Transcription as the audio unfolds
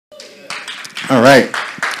All right.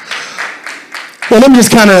 Well, let me just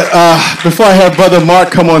kind of, before I have Brother Mark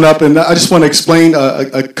come on up, and I just want to explain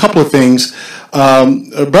a couple of things.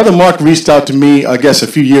 Brother Mark reached out to me, I guess, a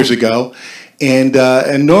few years ago, and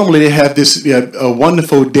normally they have this a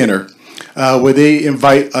wonderful dinner where they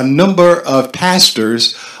invite a number of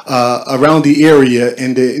pastors around the area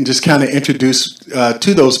and just kind of introduce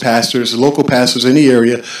to those pastors, local pastors in the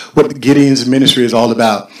area, what Gideons Ministry is all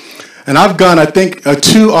about. And I've gone, I think,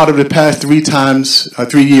 2 out of the past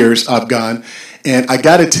 3 years I've gone. And I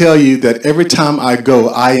got to tell you that every time I go,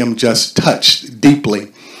 I am just touched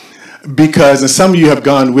deeply. Because, and some of you have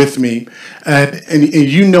gone with me, and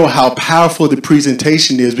you know how powerful the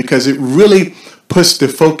presentation is, because it really puts the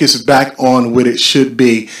focus back on what it should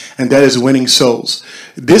be, and that is winning souls.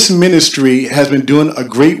 This ministry has been doing a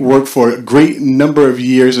great work for a great number of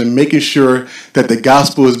years and making sure that the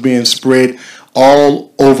gospel is being spread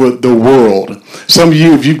all over the world. Some of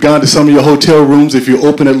you, if you've gone to some of your hotel rooms, if you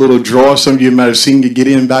open a little drawer, some of you might have seen your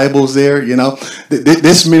Gideon Bibles there, you know.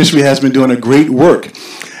 This ministry has been doing a great work.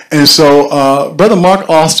 And so Brother Mark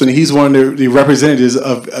Austin, he's one of the representatives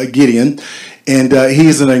of Gideon, and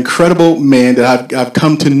he's an incredible man that I've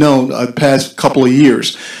come to know the past couple of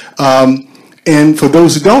years. And for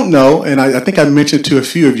those who don't know, and I think I mentioned to a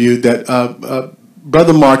few of you that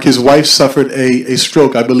Brother Mark, his wife suffered a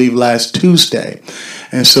stroke, I believe, last Tuesday.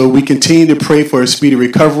 And so we continue to pray for a speedy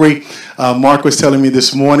recovery. Mark was telling me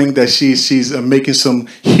this morning that she's making some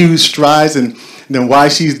huge strides, and then while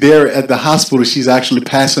she's there at the hospital, she's actually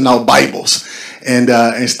passing out Bibles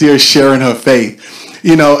and still sharing her faith.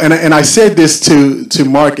 You know, and I said this to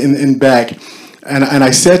Mark in back, and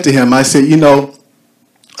I said to him, I said, you know,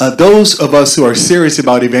 those of us who are serious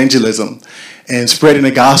about evangelism and spreading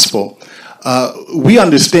the gospel, we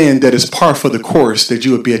understand that it's par for the course that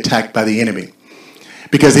you would be attacked by the enemy.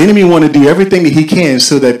 Because the enemy want to do everything that he can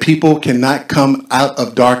so that people cannot come out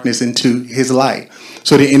of darkness into his light.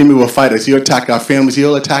 So the enemy will fight us. He'll attack our families.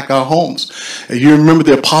 He'll attack our homes. And you remember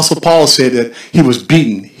the Apostle Paul said that he was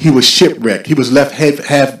beaten. He was shipwrecked. He was left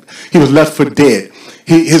for dead.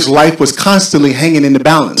 His life was constantly hanging in the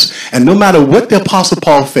balance. And no matter what the Apostle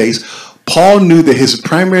Paul faced, Paul knew that his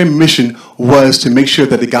primary mission was to make sure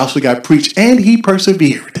that the gospel got preached, and he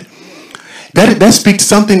persevered. That speaks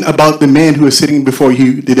something about the man who is sitting before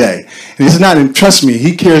you today. And it's not, and trust me,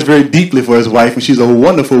 he cares very deeply for his wife, and she's a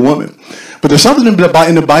wonderful woman. But there's something in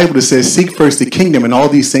the Bible that says, seek first the kingdom, and all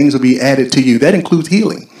these things will be added to you. That includes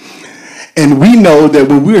healing. And we know that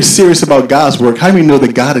when we're serious about God's work, how do we know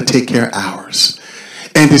that God will take care of ours?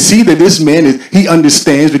 And to see that this man, he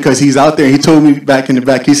understands, because he's out there. He told me back in the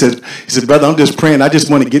back, he said, brother, I'm just praying. I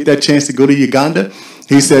just want to get that chance to go to Uganda.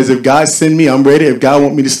 He says, if God send me, I'm ready. If God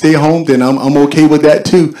want me to stay home, then I'm okay with that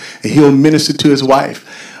too. And he'll minister to his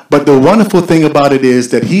wife. But the wonderful thing about it is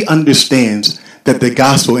that he understands that the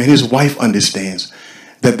gospel, and his wife understands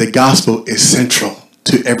that the gospel is central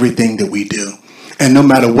to everything that we do. And no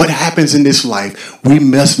matter what happens in this life, we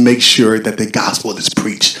must make sure that the gospel is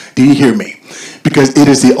preached. Do you hear me? Because it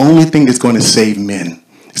is the only thing that's going to save men.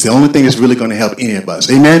 It's the only thing that's really going to help any of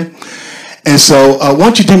us. Amen? And so why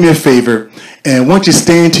don't you do me a favor, and why don't you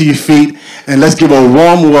stand to your feet, and let's give a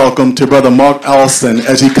warm welcome to Brother Mark Alston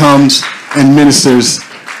as he comes and ministers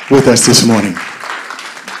with us this morning.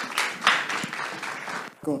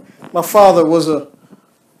 My father was an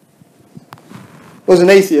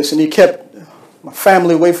atheist, and he kept my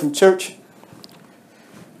family away from church.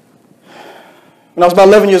 When I was about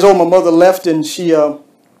 11 years old, my mother left, and she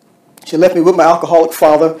left me with my alcoholic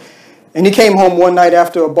father. And he came home one night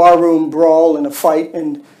after a barroom brawl and a fight,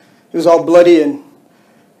 and he was all bloody, and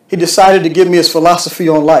he decided to give me his philosophy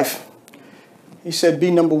on life. He said, be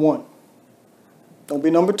number one. Don't be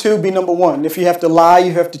number two, be number one. If you have to lie,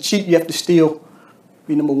 you have to cheat, you have to steal,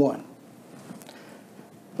 be number one.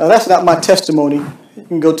 Now, that's not my testimony. You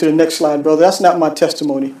can go to the next slide, brother. That's not my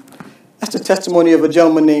testimony. That's the testimony of a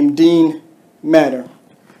gentleman named Dean Mattern.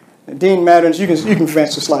 And Dean Mattern, you can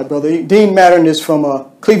advance the slide, brother. Dean Mattern is from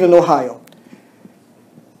Cleveland, Ohio.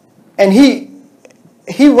 And he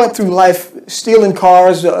went through life stealing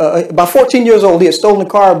cars. About 14 years old, he had stolen a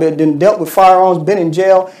car, but then dealt with firearms, been in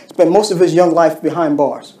jail, spent most of his young life behind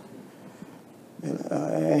bars.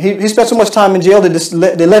 He spent so much time in jail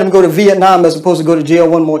that they let him go to Vietnam as opposed to go to jail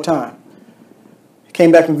one more time. He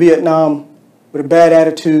came back from Vietnam with a bad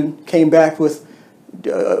attitude, came back with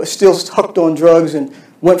still hooked on drugs, and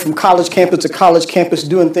went from college campus to college campus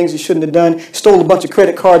doing things he shouldn't have done. Stole a bunch of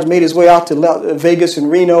credit cards, made his way out to Vegas and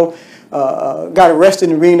Reno, got arrested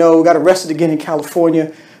in Reno, got arrested again in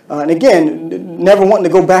California. And again, never wanting to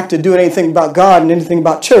go back to doing anything about God and anything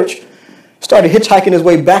about church. Started hitchhiking his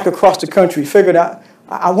way back across the country. Figured out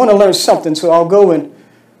I want to learn something, so I'll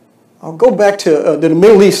go back to the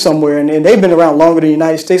Middle East somewhere, and they've been around longer than the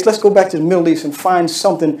United States. Let's go back to the Middle East and find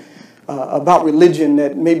something about religion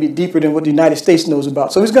that may be deeper than what the United States knows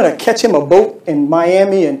about. So he's going to catch him a boat in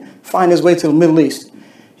Miami and find his way to the Middle East.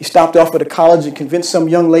 He stopped off at a college and convinced some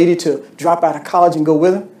young lady to drop out of college and go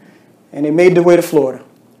with him, and they made their way to Florida.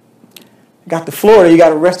 Got to Florida, he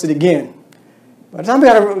got arrested again. By the time he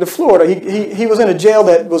got to Florida, he was in a jail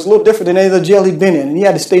that was a little different than any other jail he'd been in, and he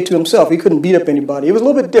had to stay to himself. He couldn't beat up anybody. It was a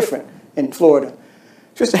little bit different in Florida.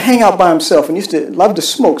 He used to hang out by himself and used to love to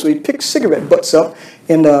smoke, so he'd pick cigarette butts up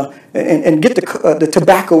and get the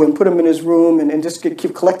tobacco and put them in his room and just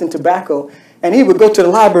keep collecting tobacco. And he would go to the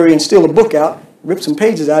library and steal a book out, rip some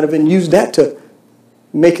pages out of it, and use that to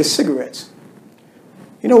make his cigarettes.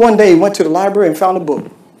 You know, one day he went to the library and found a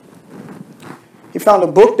book. He found a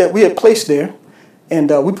book that we had placed there, and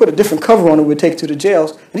we put a different cover on it we'd take to the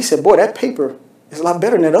jails. And he said, boy, that paper is a lot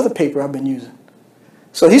better than that other paper I've been using.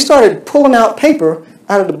 So he started pulling out paper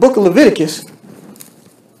out of the book of Leviticus,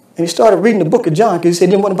 and he started reading the book of John because he said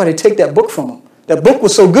he didn't want anybody to take that book from him. That book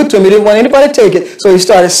was so good to him, he didn't want anybody to take it. So he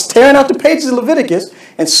started tearing out the pages of Leviticus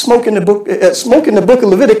and smoking the book of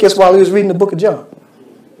Leviticus while he was reading the book of John.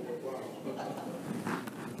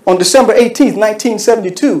 On December 18th,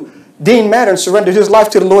 1972, Dean Mattern surrendered his life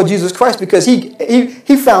to the Lord Jesus Christ because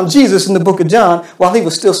he found Jesus in the book of John while he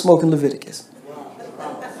was still smoking Leviticus.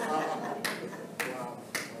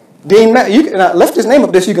 Dean Mattern, I left his name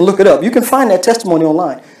up there so you can look it up. You can find that testimony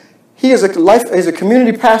online. He is a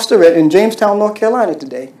community pastor in Jamestown, North Carolina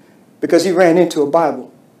today because he ran into a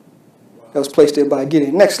Bible that was placed there by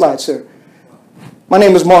Gideon. Next slide, sir. My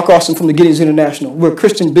name is Mark Austin from the Gideons International. We're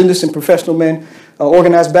Christian business and professional men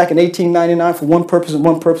organized back in 1899 for one purpose and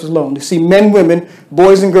one purpose alone: to see men, women,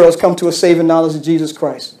 boys, and girls come to a saving knowledge of Jesus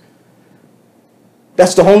Christ.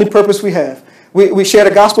 That's the only purpose we have. We share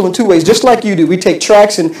the gospel in two ways, just like you do. We take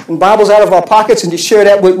tracts and Bibles out of our pockets and just share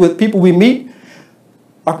that with people we meet.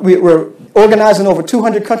 We're organized in over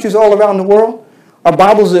 200 countries all around the world. Our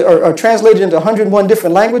Bibles are translated into 101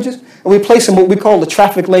 different languages, and we place them in what we call the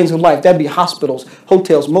traffic lanes of life. That'd be hospitals,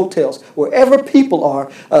 hotels, motels, wherever people are,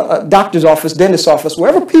 doctor's office, dentist's office,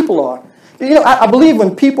 wherever people are. You know, I believe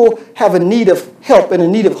when people have a need of help and a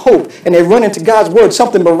need of hope, and they run into God's word,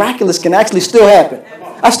 something miraculous can actually still happen.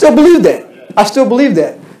 I still believe that. I still believe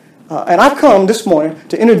that. And I've come this morning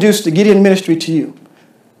to introduce the Gideon ministry to you.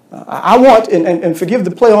 I want, and forgive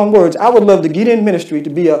the play on words, I would love the Gideon ministry to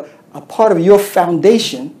be a part of your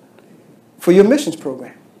foundation for your missions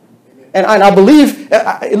program. And I believe,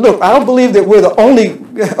 look, I don't believe that we're the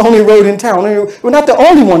only road in town. We're not the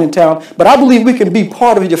only one in town, but I believe we can be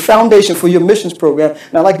part of your foundation for your missions program.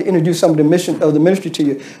 And I'd like to introduce some of the ministry to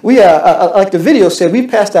you. We, like the video said, we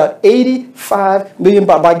passed out 85 million,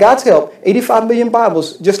 by God's help, 85 million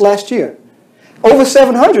Bibles just last year. Over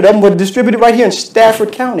 700 of them were distributed right here in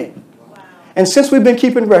Stafford County. Wow. And since we've been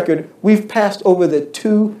keeping record, we've passed over the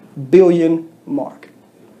 2 billion mark.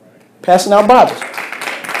 Passing out Bibles.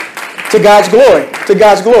 To God's glory. To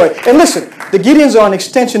God's glory. And listen, the Gideons are an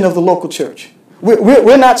extension of the local church.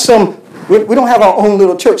 We're not we don't have our own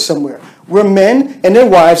little church somewhere. We're men and their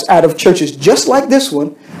wives out of churches just like this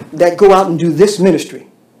one that go out and do this ministry.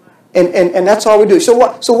 And that's all we do. So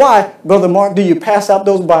why, Brother Mark, do you pass out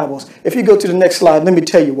those Bibles? If you go to the next slide, let me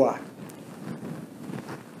tell you why.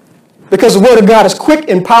 Because the word of God is quick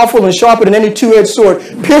and powerful and sharper than any two-edged sword,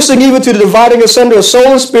 piercing even to the dividing asunder of soul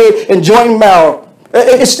and spirit and joint and marrow.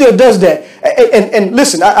 It still does that. And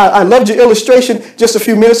listen, I loved your illustration just a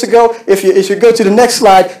few minutes ago. If you go to the next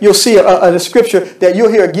slide, you'll see a scripture that you'll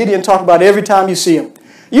hear Gideon talk about every time you see him.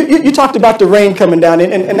 You talked about the rain coming down,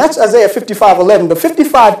 and that's Isaiah 55:11. But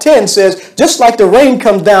 55:10 says, just like the rain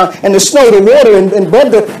comes down, and the snow, the water, and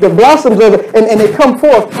bud the blossoms of it, and they come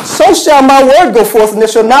forth, so shall my word go forth, and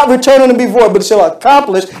it shall not return unto me void, but it shall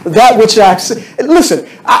accomplish that which I say. Listen,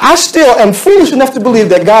 I still am foolish enough to believe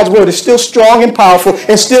that God's word is still strong and powerful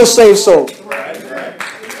and still saves souls.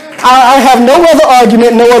 I have no other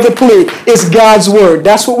argument, no other plea. It's God's word.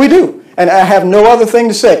 That's what we do. And I have no other thing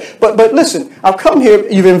to say. But listen, I've come here.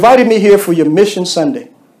 You've invited me here for your Mission Sunday.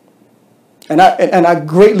 And I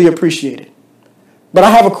greatly appreciate it. But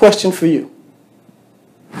I have a question for you.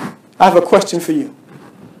 I have a question for you.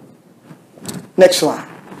 Next slide.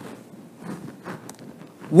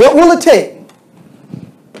 What will it take?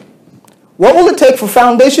 What will it take for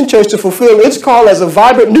Foundation Church to fulfill its call as a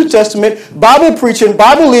vibrant New Testament, Bible-preaching,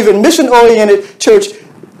 Bible-believing, mission-oriented church?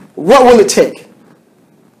 What will it take?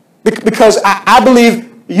 Because I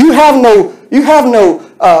believe you have no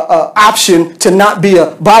option to not be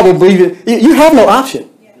a Bible believing. You have no option.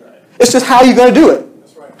 It's just how you're going to do it.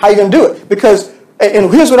 How you're going to do it. Because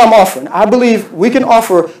And here's what I'm offering. I believe we can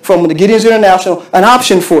offer from the Gideons International an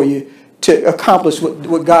option for you to accomplish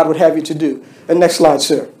what God would have you to do. And next slide,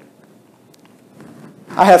 sir.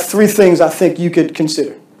 I have 3 things I think you could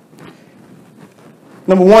consider.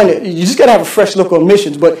 Number 1, you just got to have a fresh look on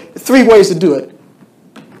missions, but 3 ways to do it.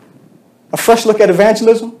 A fresh look at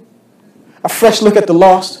evangelism, a fresh look at the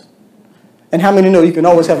lost, and how many know you can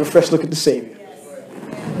always have a fresh look at the Savior?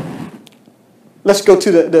 Let's go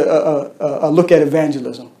to a look at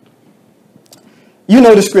evangelism. You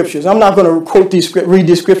know the scriptures. I'm not going to read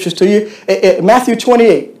these scriptures to you. Matthew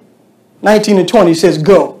 28, 19 and 20 says,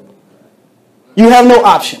 go. You have no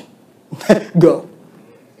option. Go.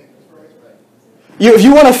 If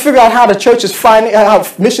you want to figure out how the church is how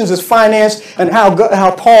missions is financed and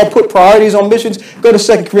how Paul put priorities on missions, go to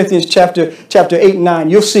 2 Corinthians chapter 8 and 9.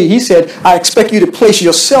 You'll see. He said, I expect you to place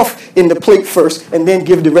yourself in the plate first and then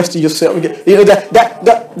give the rest of yourself. You know,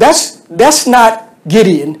 that's not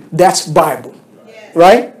Gideon. That's Bible.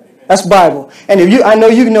 Right? That's Bible. And I know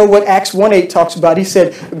you know what Acts 1:8 talks about. He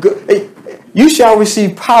said, you shall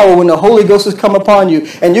receive power when the Holy Ghost has come upon you.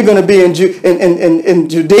 And you're going to be in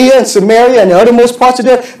Judea and Samaria and the uttermost parts of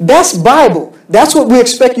there. That's Bible. That's what we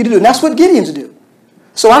expect you to do. And that's what Gideons do.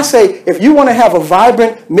 So I say, if you want to have a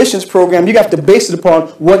vibrant missions program, you have to base it upon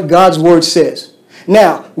what God's Word says.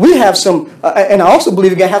 Now, we have some, and I also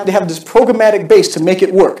believe you're going to have this programmatic base to make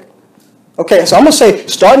it work. Okay, so I'm going to say,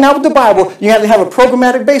 starting out with the Bible, you have to have a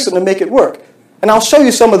programmatic basis to make it work. And I'll show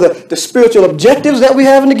you some of the spiritual objectives that we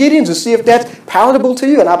have in the Gideons and see if that's palatable to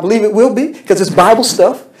you. And I believe it will be because it's Bible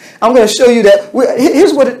stuff. I'm going to show you that.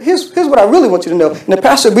 Here's what I really want you to know. And the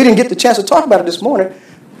pastor, we didn't get the chance to talk about it this morning.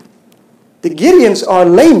 The Gideons are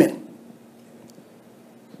laymen.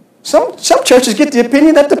 Some churches get the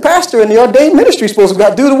opinion that the pastor and the ordained ministry is supposed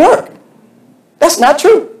to do the work. That's not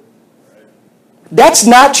true. That's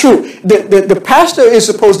not true. The pastor is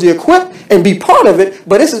supposed to equip and be part of it,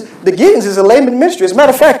 but the Gideons is a layman ministry. As a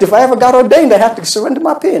matter of fact, if I ever got ordained, I'd have to surrender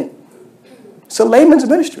my pen. It's a layman's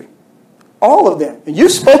ministry. All of them. And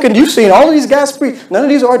you've seen all of these guys preach. None of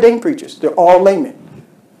these are ordained preachers. They're all laymen.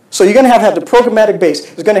 So you're going to have the programmatic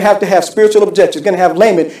base. It's going to have spiritual objectives. It's going to have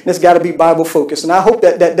laymen, and it's got to be Bible focused. And I hope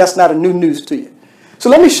that's not a new news to you. So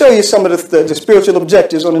let me show you some of the spiritual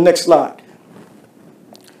objectives on the next slide.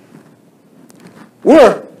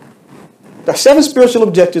 The 7 spiritual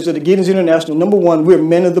objectives of the Gideons International. Number 1, we're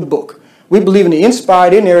men of the book. We believe in the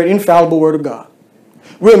inspired, inerrant, infallible Word of God.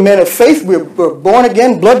 We're men of faith. We're born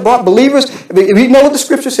again, blood-bought believers. We know what the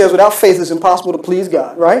Scripture says. Without faith, it's impossible to please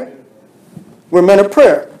God, right? We're men of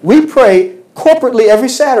prayer. We pray corporately every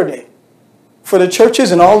Saturday for the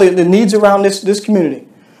churches and all the needs around this community.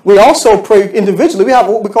 We also pray individually. We have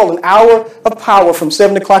what we call an hour of power from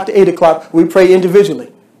 7 o'clock to 8 o'clock. We pray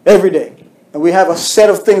individually every day. And we have a set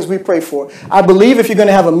of things we pray for. I believe if you're going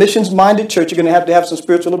to have a missions-minded church, you're going to have some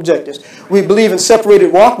spiritual objectives. We believe in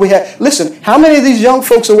separated walk. Listen, how many of these young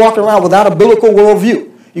folks are walking around without a biblical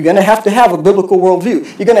worldview? You're going to have a biblical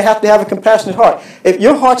worldview. You're going to have a compassionate heart. If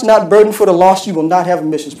your heart's not burdened for the lost, you will not have a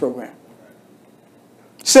missions program.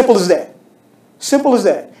 Simple as that. Simple as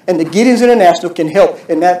that. And the Gideons International can help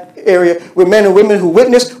in that area. We're men and women who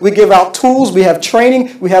witness. We give out tools. We have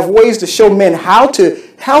training. We have ways to show men how to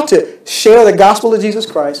share the gospel of Jesus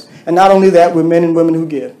Christ. And not only that, we're men and women who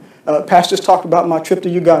give. Pastors talked about my trip to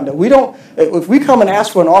Uganda. If we come and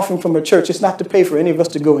ask for an offering from a church, it's not to pay for any of us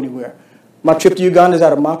to go anywhere. My trip to Uganda is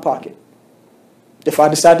out of my pocket. If I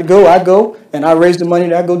decide to go, I go, and I raise the money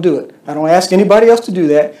and I go do it. I don't ask anybody else to do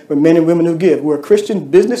that. We're men and women who give. We're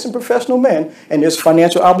Christian business and professional men, and there's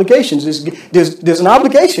financial obligations. There's an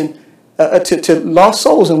obligation to lost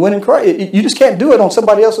souls and winning Christ. You just can't do it on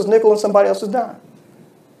somebody else's nickel and somebody else's dime.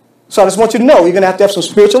 So I just want you to know, you're going to have some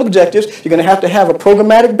spiritual objectives. You're going to have a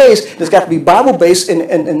programmatic base that's got to be Bible-based,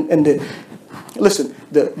 listen,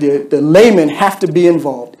 the laymen have to be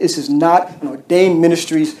involved. This is not an ordained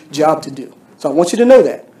ministry's job to do. So I want you to know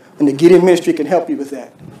that. And the Gideon ministry can help you with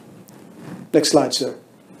that. Next slide, sir.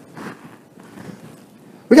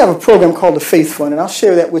 We have a program called the Faith Fund, and I'll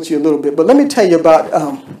share that with you a little bit. But let me tell you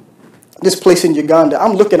about this place in Uganda.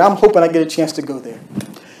 I'm hoping I get a chance to go there.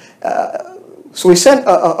 So we sent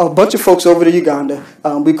a bunch of folks over to Uganda.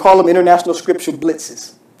 We call them International Scripture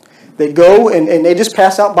Blitzes. They go and they just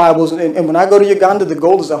pass out Bibles. And when I go to Uganda, the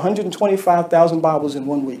goal is 125,000 Bibles in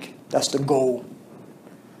 1 week. That's the goal.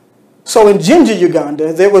 So in Jinja,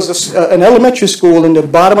 Uganda, there was an elementary school in the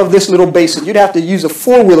bottom of this little basin. You'd have to use a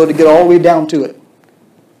four-wheeler to get all the way down to it.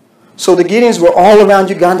 So the Gideons were all around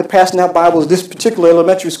Uganda passing out Bibles. This particular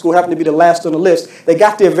elementary school happened to be the last on the list. They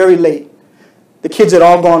got there very late. The kids had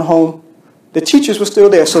all gone home. The teachers were still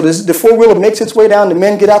there. So the four-wheeler makes its way down. The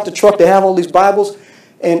men get out the truck. They have all these Bibles.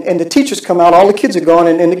 And the teachers come out. All the kids are gone.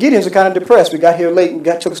 And the Gideons are kind of depressed. We got here late and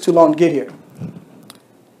took us too long to get here.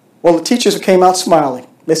 Well, the teachers came out smiling.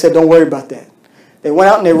 They said, don't worry about that. They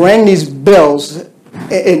went out and they rang these bells.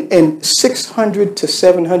 And 600 to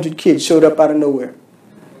 700 kids showed up out of nowhere.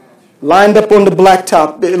 Lined up on the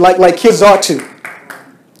blacktop like kids ought to.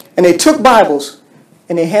 And they took Bibles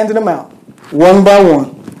and they handed them out one by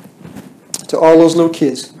one to all those little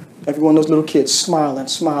kids. Every one of those little kids smiling,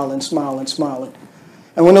 smiling, smiling, smiling.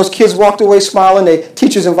 And when those kids walked away smiling, the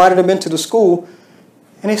teachers invited them into the school.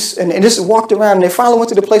 And they just walked around and they finally went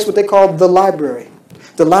to the place what they called the library.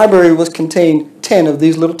 The library contained 10 of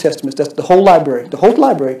these little testaments. That's the whole library. The whole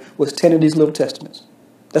library was 10 of these little testaments.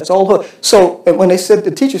 That's all. So when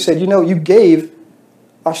the teacher said, you know, you gave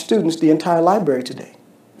our students the entire library today.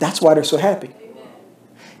 That's why they're so happy.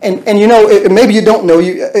 And you know, maybe you don't know,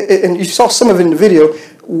 and you saw some of it in the video.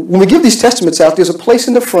 When we give these testaments out, there's a place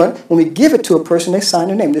in the front. When we give it to a person, they sign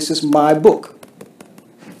their name. This is my book.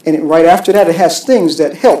 And right after that, it has things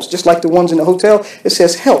that helps, just like the ones in the hotel. It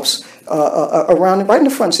says helps around it. Right in the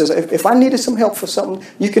front, it says, if I needed some help for something,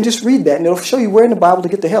 you can just read that, and it'll show you where in the Bible to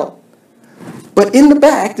get the help. But in the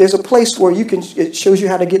back, there's a place where it shows you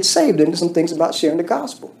how to get saved, and some things about sharing the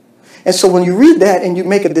gospel. And so when you read that and you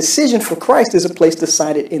make a decision for Christ, there's a place to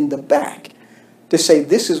sign it in the back to say,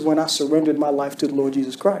 this is when I surrendered my life to the Lord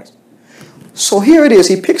Jesus Christ. So here it is.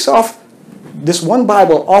 He picks off this one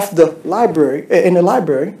Bible off the library,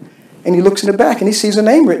 and he looks in the back and he sees a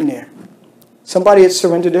name written there. Somebody had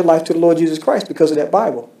surrendered their life to the Lord Jesus Christ because of that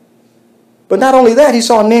Bible. But not only that, he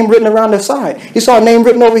saw a name written around the side. He saw a name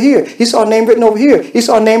written over here. He saw a name written over here. He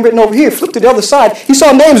saw a name written over here. Flipped to the other side. He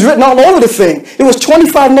saw names written all over the thing. It was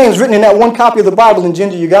 25 names written in that one copy of the Bible in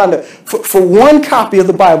Ginger, Uganda. For one copy of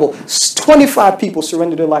the Bible, 25 people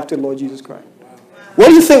surrendered their life to the Lord Jesus Christ. What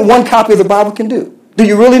do you think one copy of the Bible can do? Do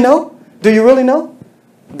you really know? Do you really know?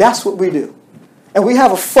 That's what we do. And we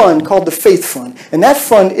have a fund called the Faith Fund. And that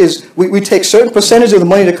fund is, we take certain percentage of the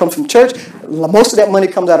money that comes from church. Most of that money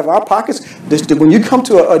comes out of our pockets. When you come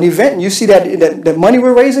to an event and you see that money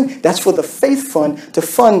we're raising, that's for the Faith Fund to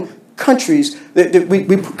fund countries.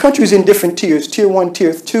 We put countries in different tiers. Tier 1,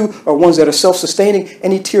 Tier 2 are ones that are self-sustaining.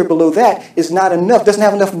 Any tier below that is not enough, doesn't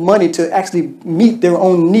have enough money to actually meet their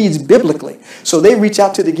own needs biblically. So they reach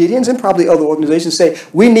out to the Gideons and probably other organizations and say,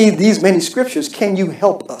 we need these many scriptures. Can you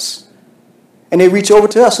help us? And they reach over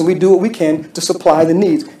to us, and we do what we can to supply the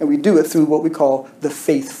needs. And we do it through what we call the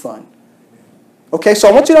Faith Fund. Okay, so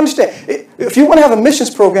I want you to understand, if you want to have a missions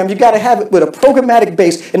program, you got to have it with a programmatic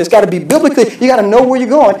base, and it's got to be biblically, you got to know where you're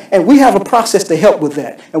going, and we have a process to help with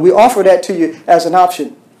that. And we offer that to you as an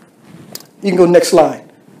option. You can go next slide.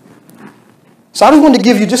 So I just wanted to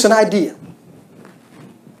give you just an idea.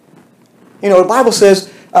 You know, the Bible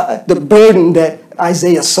says the burden that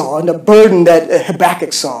Isaiah saw and the burden that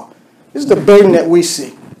Habakkuk saw. This is the burden that we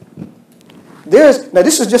see. Now,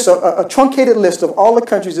 this is just a truncated list of all the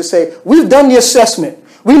countries that say, we've done the assessment.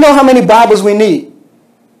 We know how many Bibles we need.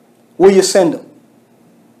 Will you send them?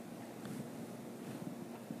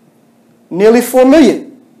 Nearly 4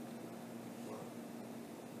 million.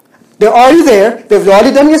 They're already there. They've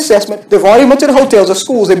already done the assessment. They've already went to the hotels or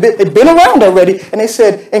schools. They've been around already. And they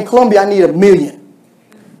said, in Colombia, I need 1 million.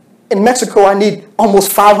 In Mexico, I need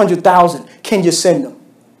almost 500,000. Can you send them?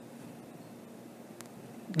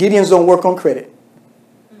 Gideons don't work on credit.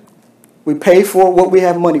 We pay for what we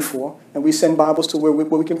have money for, and we send Bibles to where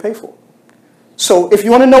we can pay for. So if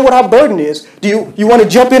you want to know what our burden is, do you want to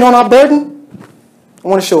jump in on our burden? I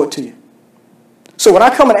want to show it to you. So when I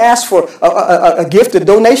come and ask for a gift, a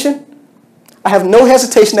donation, I have no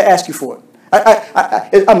hesitation to ask you for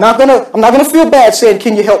it. I'm not gonna feel bad saying,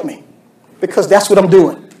 "Can you help me?" Because that's what I'm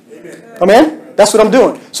doing. Amen? That's what I'm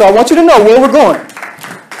doing. So I want you to know where we're going.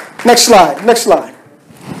 Next slide. Next slide.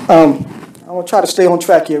 I'm going to try to stay on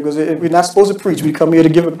track here because we're not supposed to preach. We come here to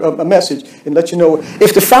give a message and let you know.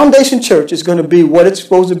 If the Foundation Church is going to be what it's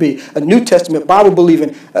supposed to be, a New Testament,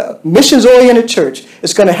 Bible-believing, missions-oriented church,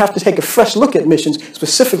 it's going to have to take a fresh look at missions,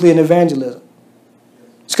 specifically in evangelism.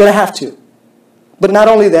 It's going to have to. But not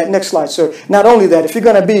only that, next slide, sir. Not only that, if you're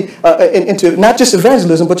going to be into not just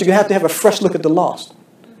evangelism, but you're going to have a fresh look at the lost.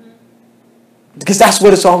 Because that's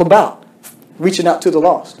what it's all about, reaching out to the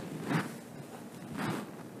lost.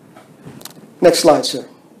 Next slide, sir.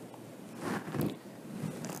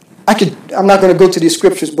 I'm not going to go to these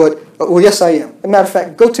scriptures, but, well, yes, I am. As a matter of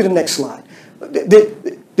fact, go to the next slide.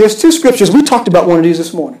 There's 2 scriptures. We talked about one of these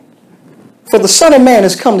this morning. For the Son of Man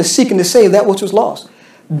has come to seek and to save that which was lost.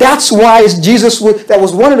 That's why that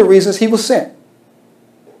was one of the reasons he was sent.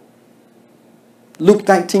 Luke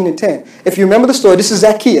 19:10. If you remember the story, this is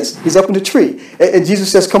Zacchaeus. He's up in the tree. And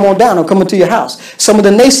Jesus says, come on down, I'm coming to your house. Some of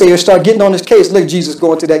the naysayers start getting on his case. Look, Jesus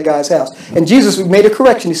going to that guy's house. And Jesus made a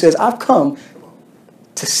correction. He says, I've come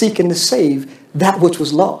to seek and to save that which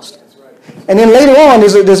was lost. And then later on,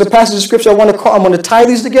 there's a passage of scripture I'm going to tie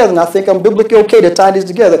these together, and I think I'm biblically okay to tie these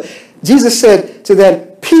together. Jesus said to them,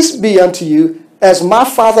 peace be unto you, as my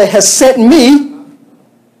Father has sent me,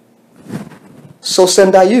 so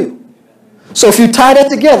send I you. So if you tie that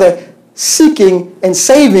together, seeking and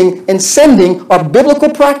saving and sending are biblical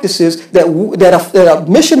practices that a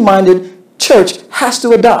mission-minded church has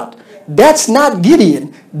to adopt. That's not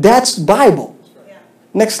Gideon. That's Bible.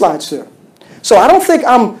 Next slide, sir. So I don't think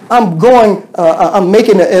I'm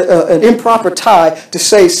making an improper tie to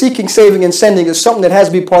say seeking, saving, and sending is something that has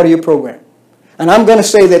to be part of your program. And I'm going to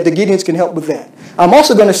say that the Gideons can help with that. I'm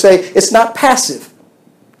also going to say it's not passive.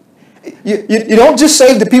 You don't just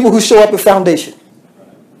save the people who show up at Foundation.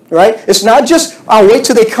 Right? It's not just, I'll wait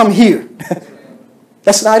till they come here.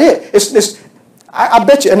 That's not it. I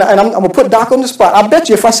bet you, and I'm going to put Doc on the spot. I bet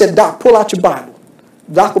you if I said, Doc, pull out your Bible,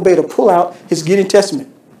 Doc will be able to pull out his Gideon Testament.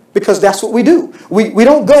 Because that's what we do. We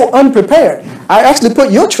don't go unprepared. I actually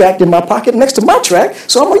put your tract in my pocket next to my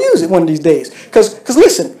tract, so I'm going to use it one of these days. Because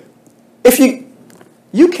listen, if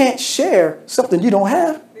you can't share something you don't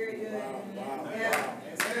have.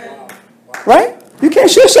 Right? You can't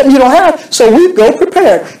share something you don't have, so we go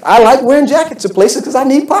prepared. I like wearing jackets to places because I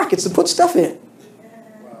need pockets to put stuff in.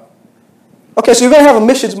 Okay, so you're going to have a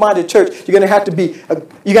missions-minded church. You're going to have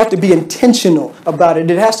to be intentional about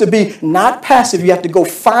it. It has to be not passive. You have to go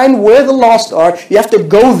find where the lost are. You have to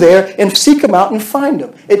go there and seek them out and find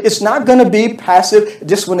them. It's not going to be passive.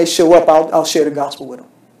 Just when they show up, I'll share the gospel with them.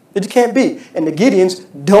 It can't be. And the Gideons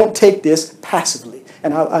don't take this passively.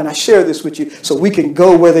 And I share this with you so we can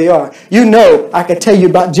go where they are. You know, I can tell you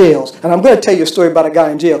about jails. And I'm going to tell you a story about a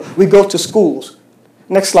guy in jail. We go to schools.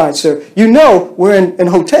 Next slide, sir. You know we're in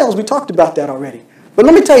hotels. We talked about that already. But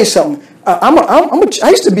let me tell you something. I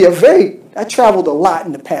used to be I traveled a lot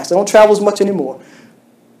in the past. I don't travel as much anymore.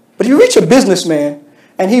 But if you reach a businessman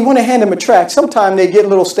and he want to hand him a tract, sometimes they get a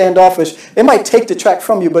little standoffish. They might take the tract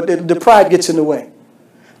from you, but the pride gets in the way.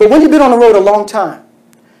 But when you've been on the road a long time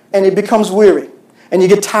and it becomes weary and you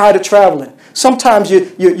get tired of traveling, sometimes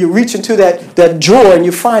you reach into that drawer and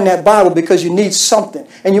you find that Bible because you need something.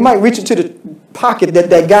 And you might reach into the pocket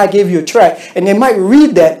that guy gave you a tract, and they might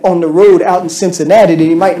read that on the road out in Cincinnati, and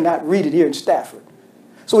he might not read it here in Stafford.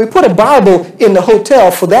 So we put a Bible in the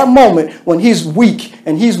hotel for that moment when he's weak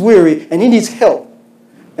and he's weary and he needs help.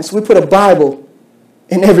 And so we put a Bible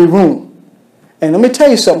in every room. And let me tell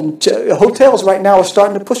you something. Hotels right now are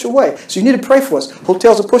starting to push away. So you need to pray for us.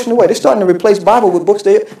 Hotels are pushing away. They're starting to replace Bible with books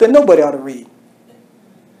that nobody ought to read.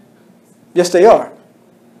 Yes, they are.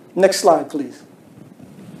 Next slide, please.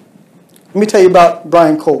 Let me tell you about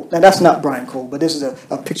Brian Cole. Now, that's not Brian Cole, but this is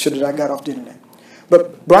a picture that I got off the internet.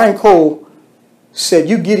 But Brian Cole said,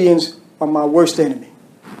 you Gideons are my worst enemy.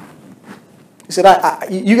 He said,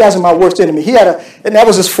 you guys are my worst enemy. And that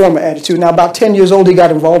was his former attitude. Now, about 10 years old, he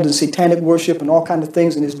got involved in satanic worship and all kinds of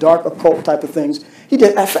things and his dark occult type of things. He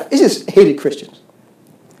just hated Christians.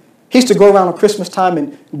 He used to go around on Christmas time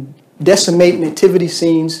and decimate nativity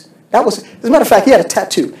scenes. As a matter of fact, he had a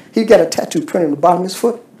tattoo. He got a tattoo printed on the bottom of his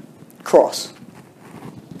foot. Cross,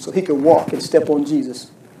 so he could walk and step on Jesus.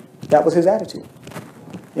 That was his attitude.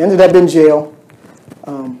 He ended up in jail.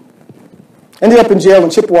 In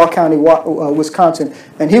Chippewa County, Wisconsin,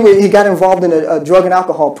 and he got involved in a drug and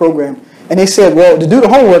alcohol program. And they said, well, to do the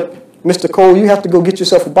homework, Mr. Cole, you have to go get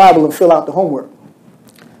yourself a Bible and fill out the homework.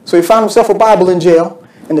 So he found himself a Bible in jail,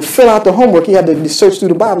 and to fill out the homework, he had to search through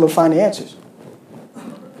the Bible and find the answers.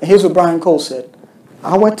 And here's what Brian Cole said.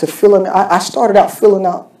 I started out filling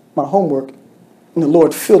out my homework, and the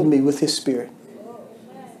Lord filled me with His Spirit.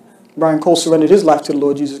 Brian Cole surrendered his life to the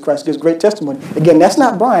Lord Jesus Christ. Gives great testimony. Again, that's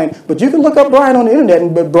not Brian, but you can look up Brian on the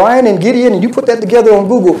internet, but Brian and Gideon, and you put that together on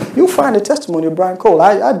Google, you'll find the testimony of Brian Cole.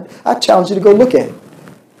 I challenge you to go look at it.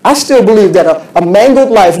 I still believe that a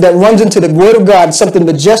mangled life that runs into the Word of God, something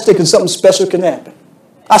majestic and something special can happen.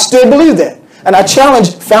 I still believe that. And I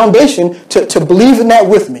challenge Foundation to believe in that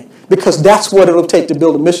with me. Because that's what it'll take to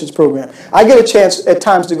build a missions program. I get a chance at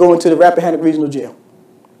times to go into the Rappahannock Regional Jail.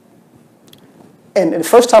 And the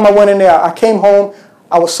first time I went in there, I came home.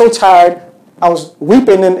 I was so tired. I was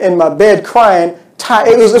weeping in my bed, crying.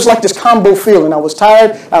 It was like this combo feeling. I was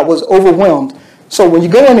tired. I was overwhelmed. So when you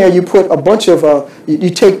go in there, you put a bunch of, you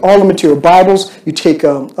take all the material, Bibles, you take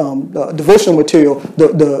devotional material,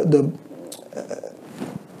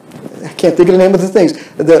 I can't think of the name of the things,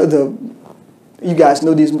 you guys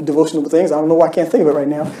know these devotional things. I don't know why I can't think of it right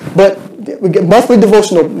now. But We get monthly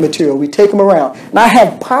devotional material. We take them around. And I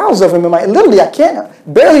have piles of them in my, literally I can't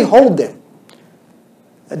barely hold them.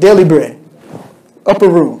 Daily bread. Upper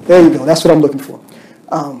room. There you go. That's what I'm looking for.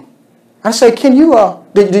 I say, can you,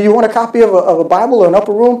 do you want a copy of a Bible or an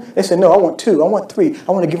upper room? They said, no, I want 2. I want 3.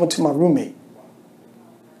 I want to give one to my roommate.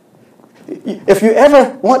 If you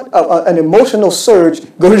ever want an emotional surge,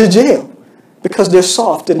 go to the jail. Because they're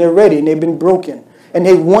soft and they're ready and they've been broken. And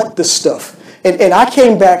they want the stuff. And I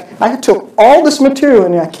came back, I took all this material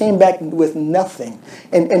and I came back with nothing.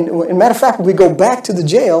 And matter of fact, when we go back to the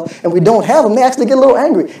jail and we don't have them, they actually get a little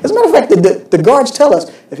angry. As a matter of fact, the guards tell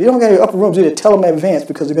us, if you don't get your upper rooms, you need to tell them in advance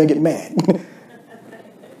because they're going to get mad.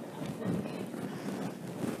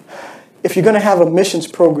 If you're going to have a missions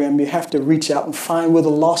program, you have to reach out and find where the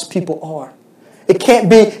lost people are. It can't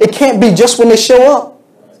be just when they show up.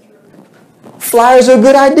 Flyers are a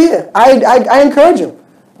good idea. I encourage them.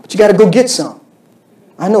 But you got to go get some.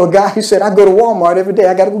 I know a guy who said, I go to Walmart every day.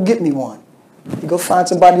 I got to go get me one. You go find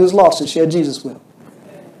somebody who's lost and share Jesus with them.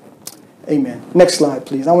 Amen. Next slide,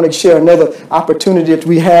 please. I want to share another opportunity that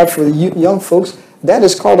we have for the young folks. That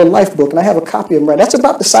is called a life book. And I have a copy of them right. That's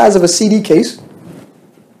about the size of a CD case.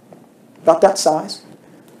 About that size.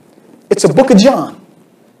 It's a book of John.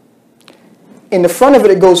 In the front of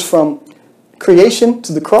it, it goes from creation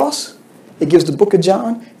to the cross. It gives the book of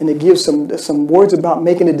John, and it gives some words about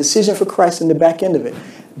making a decision for Christ in the back end of it.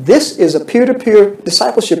 This is a peer-to-peer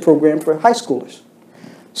discipleship program for high schoolers.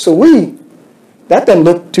 So that doesn't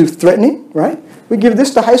look too threatening, right? We give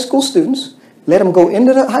this to high school students, let them go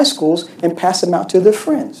into the high schools and pass them out to their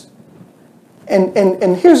friends.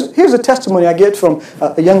 And here's a testimony I get from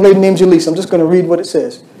a young lady named Jalisa. I'm just going to read what it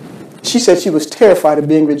says. She said she was terrified of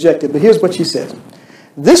being rejected, but here's what she says.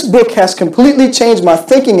 This book has completely changed my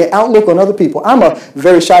thinking and outlook on other people. I'm a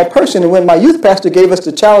very shy person, and when my youth pastor gave us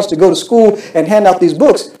the challenge to go to school and hand out these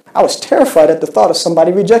books, I was terrified at the thought of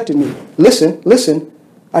somebody rejecting me. Listen,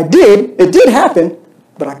 I did. It did happen,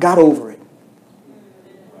 but I got over it.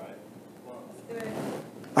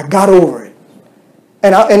 I got over it.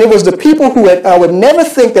 And it was the people who I would never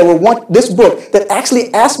think that would want this book that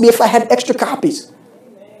actually asked me if I had extra copies.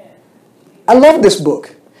 I love this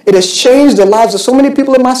book. It has changed the lives of so many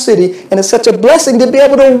people in my city, and it's such a blessing to be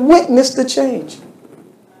able to witness the change.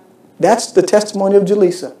 That's the testimony of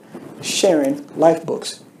Jalisa, sharing life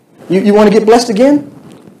books. You want to get blessed again?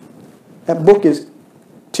 That book is,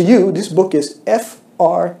 to you, this book is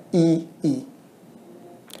F-R-E-E.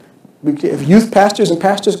 If youth pastors and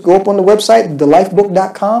pastors go up on the website,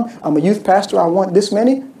 thelifebook.com, I'm a youth pastor, I want this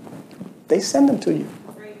many, they send them to you.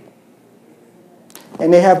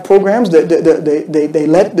 And they have programs that they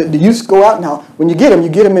let the youth go out. Now, when you get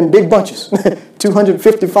them in big bunches.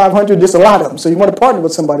 250, 500, there's a lot of them. So you want to partner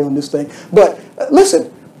with somebody on this thing. But listen,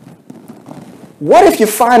 what if you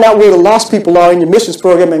find out where the lost people are in your missions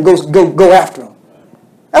program and go after them?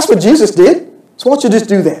 That's what Jesus did. So why don't you just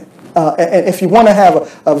do that? And if you want to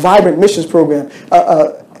have a vibrant missions program,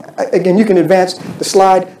 again, you can advance the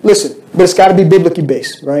slide. Listen, but it's got to be biblically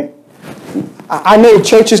based, right? I know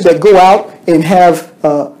churches that go out and have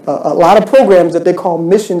a lot of programs that they call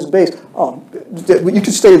missions-based. Oh, you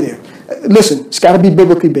can stay there. Listen, it's got to be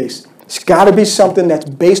biblically based. It's got to be something that's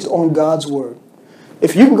based on God's word.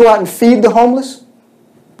 If you can go out and feed the homeless,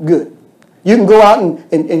 good. You can go out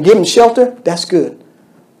and give them shelter, that's good.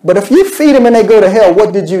 But if you feed them and they go to hell,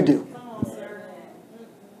 what did you do?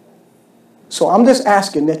 So I'm just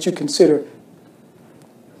asking that you consider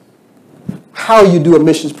how you do a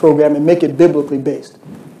missions program and make it biblically based.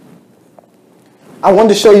 I wanted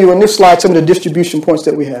to show you on this slide some of the distribution points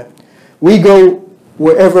that we have. We go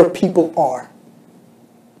wherever people are.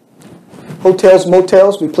 Hotels,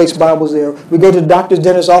 motels, we place Bibles there. We go to the doctor's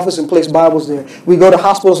dentist's office and place Bibles there. We go to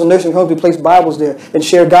hospitals and nursing homes, we place Bibles there and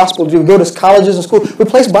share gospel. We go to colleges and schools, we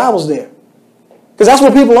place Bibles there. Because that's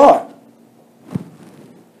where people are.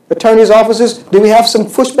 Attorneys' offices, do we have some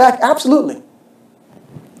pushback? Absolutely.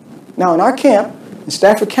 Now, in our camp, in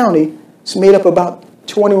Stafford County, it's made up about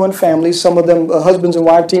 21 families. Some of them are husbands and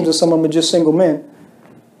wife teams, and some of them are just single men.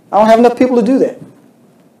 I don't have enough people to do that.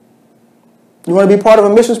 You want to be part of a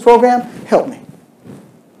missions program? Help me.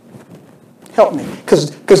 Help me.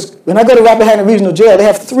 Because when I go to Rappahannock Regional Jail, they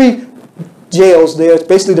have 3 jails there. It's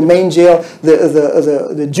basically the main jail,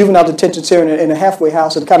 the juvenile detention center, and a halfway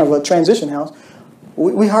house, and kind of a transition house.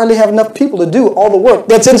 We hardly have enough people to do all the work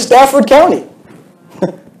that's in Stafford County.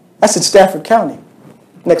 That's in Stafford County.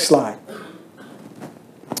 Next slide.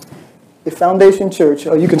 The Foundation Church,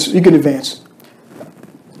 you can advance.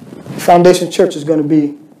 Foundation Church is going to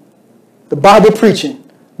be the Bible preaching,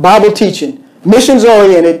 Bible teaching, missions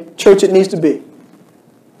oriented church it needs to be.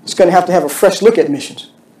 It's going to have a fresh look at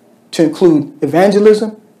missions. to include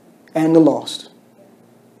evangelism and the lost.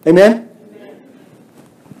 Amen?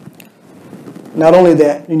 Not only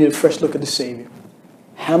that, you need a fresh look at the Savior.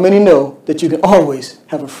 How many know that you can always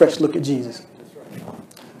have a fresh look at Jesus?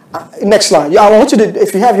 Next slide. I want you to,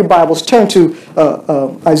 if you have your Bibles, turn to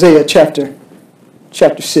Isaiah chapter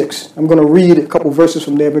 6. I'm going to read a couple verses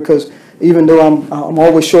from there because even though I'm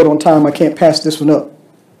always short on time, I can't pass this one up.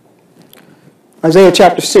 Isaiah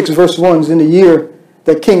chapter 6, verse 1 is in the year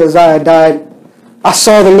that King Uzziah died. I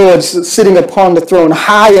saw the Lord sitting upon the throne,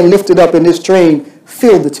 high and lifted up, and his train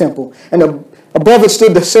filled the temple. And above it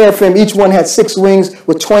stood the seraphim. Each one had 6 wings.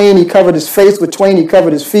 With twain he covered his face. With twain he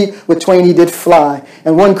covered his feet. With twain he did fly.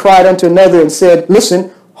 And one cried unto another and said,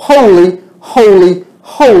 listen, holy, holy,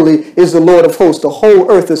 holy is the Lord of hosts. The whole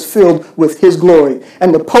earth is filled with his glory.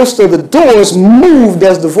 And the posts of the doors moved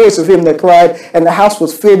as the voice of him that cried, and the house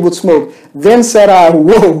was filled with smoke. Then said I,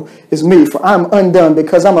 woe is me, for I am undone,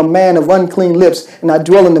 because I'm a man of unclean lips, and I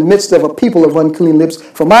dwell in the midst of a people of unclean lips.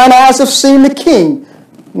 For mine eyes have seen the King,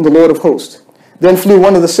 the Lord of hosts. Then flew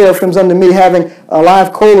one of the seraphims unto me, having a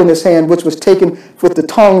live coal in his hand, which was taken with the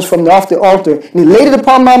tongues from off the altar. And he laid it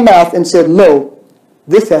upon my mouth, and said, lo,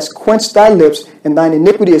 this has quenched thy lips, and thine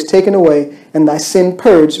iniquity is taken away, and thy sin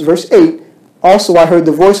purged. Verse 8, also I heard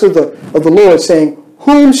the voice of the Lord saying,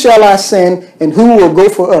 whom shall I send, and who will go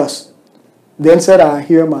for us? Then said I,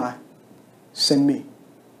 here am I, send me.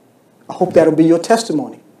 I hope that'll be your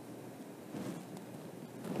testimony.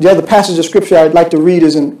 The other passage of scripture I'd like to read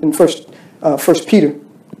is in First Peter,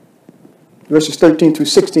 verses 13 through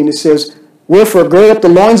 16. It says, wherefore gird up the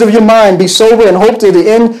loins of your mind, be sober, and hope to the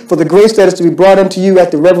end for the grace that is to be brought unto you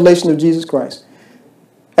at the revelation of Jesus Christ.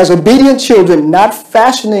 As obedient children, not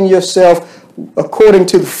fashioning yourself according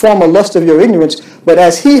to the former lust of your ignorance, but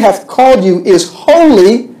as he hath called you is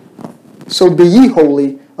holy, so be ye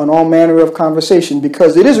holy on all manner of conversation,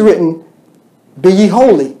 because it is written, be ye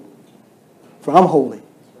holy, for I'm holy.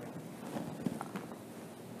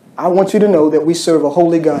 I want you to know that we serve a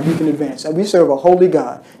holy God. You can advance that. We serve a holy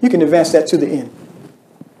God. You can advance that to the end.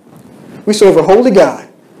 We serve a holy God.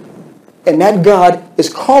 And that God is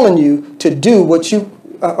calling you to do what you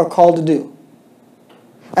are called to do.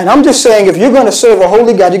 And I'm just saying, if you're going to serve a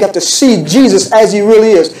holy God, you got to see Jesus as he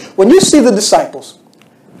really is. When you see the disciples,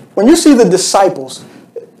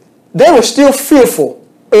 they were still fearful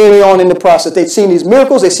early on in the process. They'd seen these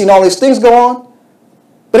miracles. They'd seen all these things go on.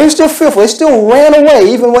 But they were still fearful. They still ran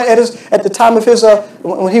away, even at the time of his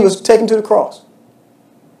when he was taken to the cross.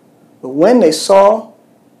 But when they saw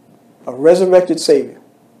a resurrected Savior,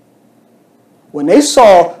 when they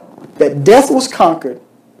saw that death was conquered,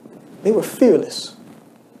 they were fearless.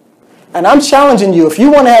 And I'm challenging you, if you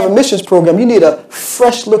want to have a missions program, you need a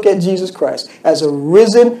fresh look at Jesus Christ as a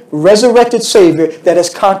risen, resurrected Savior that has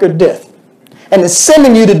conquered death and is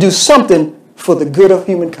sending you to do something for the good of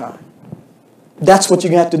humankind. That's what you're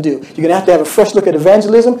going to have to do. You're going to have a fresh look at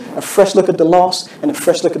evangelism, a fresh look at the lost, and a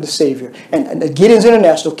fresh look at the Savior. And the Gideons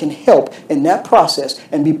International can help in that process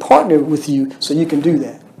and be partnered with you so you can do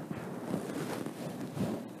that.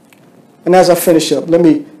 And as I finish up, let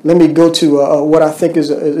me go to what I think is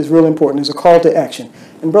real important. It's a call to action.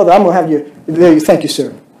 And brother, I'm going to have you there. Thank you,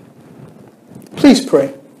 sir. Please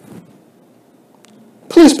pray.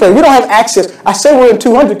 Please pray. We don't have access. I say we're in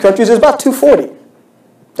 200 countries. There's about 240.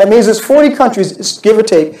 That means there's 40 countries, give or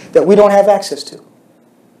take, that we don't have access to.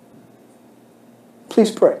 Please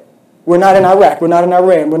pray. We're not in Iraq. We're not in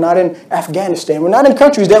Iran. We're not in Afghanistan. We're not in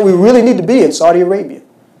countries that we really need to be in, Saudi Arabia.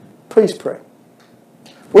 Please pray.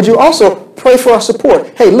 Would you also pray for our support?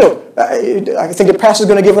 Hey, look, I think the pastor is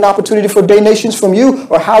going to give an opportunity for donations from you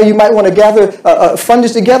or how you might want to gather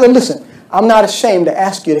funders together. Listen, I'm not ashamed to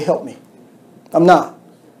ask you to help me. I'm not,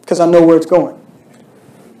 because I know where it's going.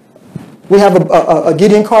 We have a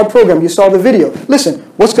Gideon card program. You saw the video. Listen,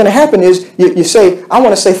 what's going to happen is you say, I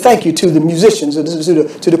want to say thank you to the musicians,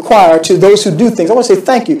 to the choir, to those who do things. I want to say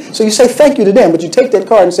thank you. So you say thank you to them, but you take that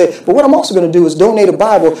card and say, but what I'm also going to do is donate a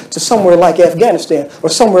Bible to somewhere like Afghanistan or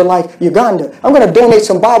somewhere like Uganda. I'm going to donate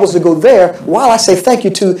some Bibles to go there while I say thank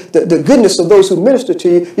you to the goodness of those who minister to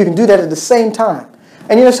you. You can do that at the same time.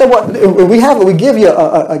 And you know, say what we give you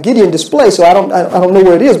a Gideon display, so I don't know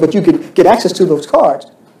where it is, but you can get access to those cards.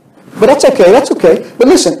 But that's okay. But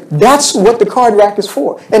listen, that's what the card rack is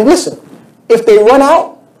for. And listen, if they run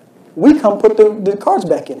out, we come put the cards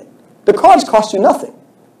back in it. The cards cost you nothing.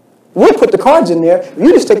 We'll put the cards in there.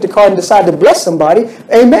 You just take the card and decide to bless somebody.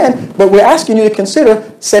 Amen. But we're asking you to consider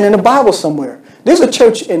sending a Bible somewhere. There's a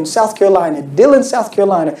church in South Carolina, Dillon, South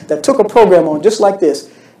Carolina, that took a program on just like this.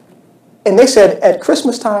 And they said at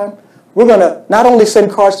Christmas time, we're going to not only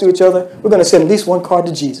send cards to each other, we're going to send at least one card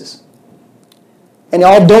to Jesus. and they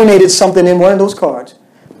all donated something in one of those cards.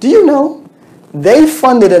 Do you know they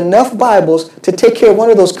funded enough Bibles to take care of one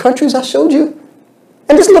of those countries I showed you?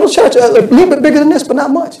 And this little church, a little bit bigger than this, but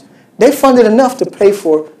not much. They funded enough to pay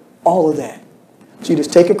for all of that. So you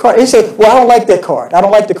just take a card. And you say, well, I don't like that card. I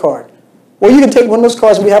don't like the card. Well, you can take one of those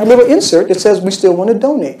cards and we have a little insert that says we still want to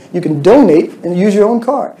donate. You can donate and use your own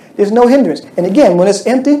card. There's no hindrance. And again, when it's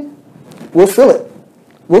empty, we'll fill it.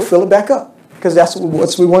 We'll fill it back up because that's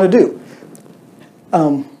what we want to do.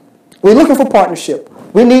 We're looking for partnership.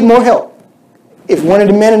 We need more help. If one of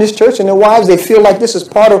the men in this church and their wives, they feel like this is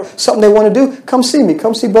part of something they want to do, come see me.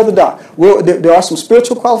 Come see Brother Doc. There are some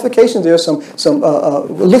spiritual qualifications. There are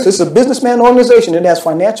look, this is a businessman organization that has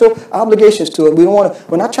financial obligations to it.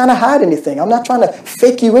 We're not trying to hide anything. I'm not trying to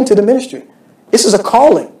fake you into the ministry. This is a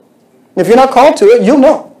calling. If you're not called to it, you'll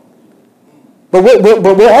know. But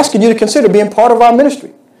we're asking you to consider being part of our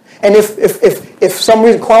ministry. And if some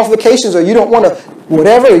reason qualifications or you don't want to,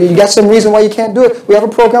 whatever, you got some reason why you can't do it, we have a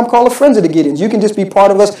program called the Friends of the Gideons. You can just be part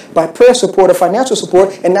of us by prayer support or financial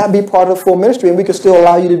support and not be part of the full ministry, and we can still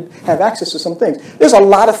allow you to have access to some things. There's a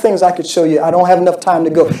lot of things I could show you. I don't have enough time to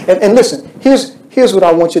go. And listen, here's what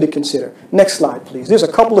I want you to consider. Next slide, please. There's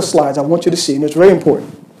a couple of slides I want you to see, and it's very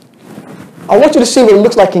important. I want you to see what it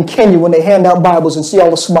looks like in Kenya when they hand out Bibles and see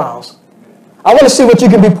all the smiles. I want to see what you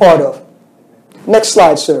can be part of. Next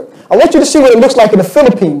slide, sir. I want you to see what it looks like in the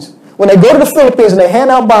Philippines. When they go to the Philippines and they hand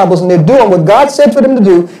out Bibles and they're doing what God said for them to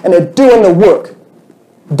do and they're doing the work.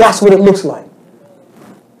 That's what it looks like.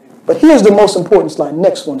 But here's the most important slide.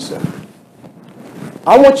 Next one, sir.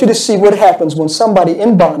 I want you to see what happens when somebody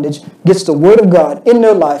in bondage gets the Word of God in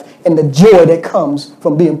their life and the joy that comes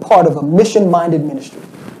from being part of a mission-minded ministry.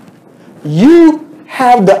 You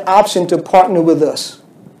have the option to partner with us.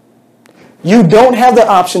 You don't have the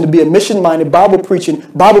option to be a mission-minded,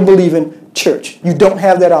 Bible-preaching, Bible-believing church. You don't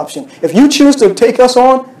have that option. If you choose to take us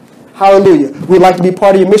on, hallelujah. We'd like to be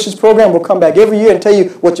part of your missions program. We'll come back every year and tell you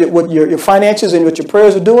what your finances and what your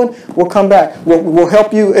prayers are doing. We'll come back. We'll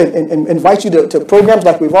help you and invite you to programs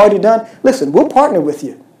like we've already done. Listen, we'll partner with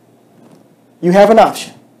you. You have an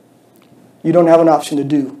option. You don't have an option to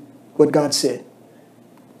do what God said.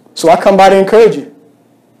 So I come by to encourage you.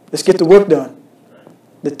 Let's get the work done.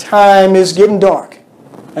 The time is getting dark,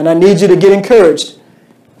 and I need you to get encouraged.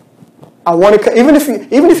 I want to, even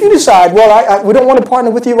if you decide, well, we don't want to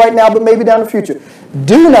partner with you right now, but maybe down the future.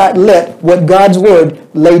 Do not let what God's word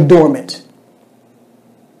lay dormant,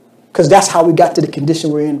 because that's how we got to the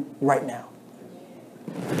condition we're in right now.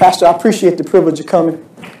 Pastor, I appreciate the privilege of coming.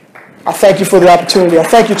 I thank you for the opportunity. I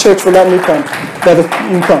thank you, church, for letting me come. Brother, you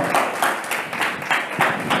can come.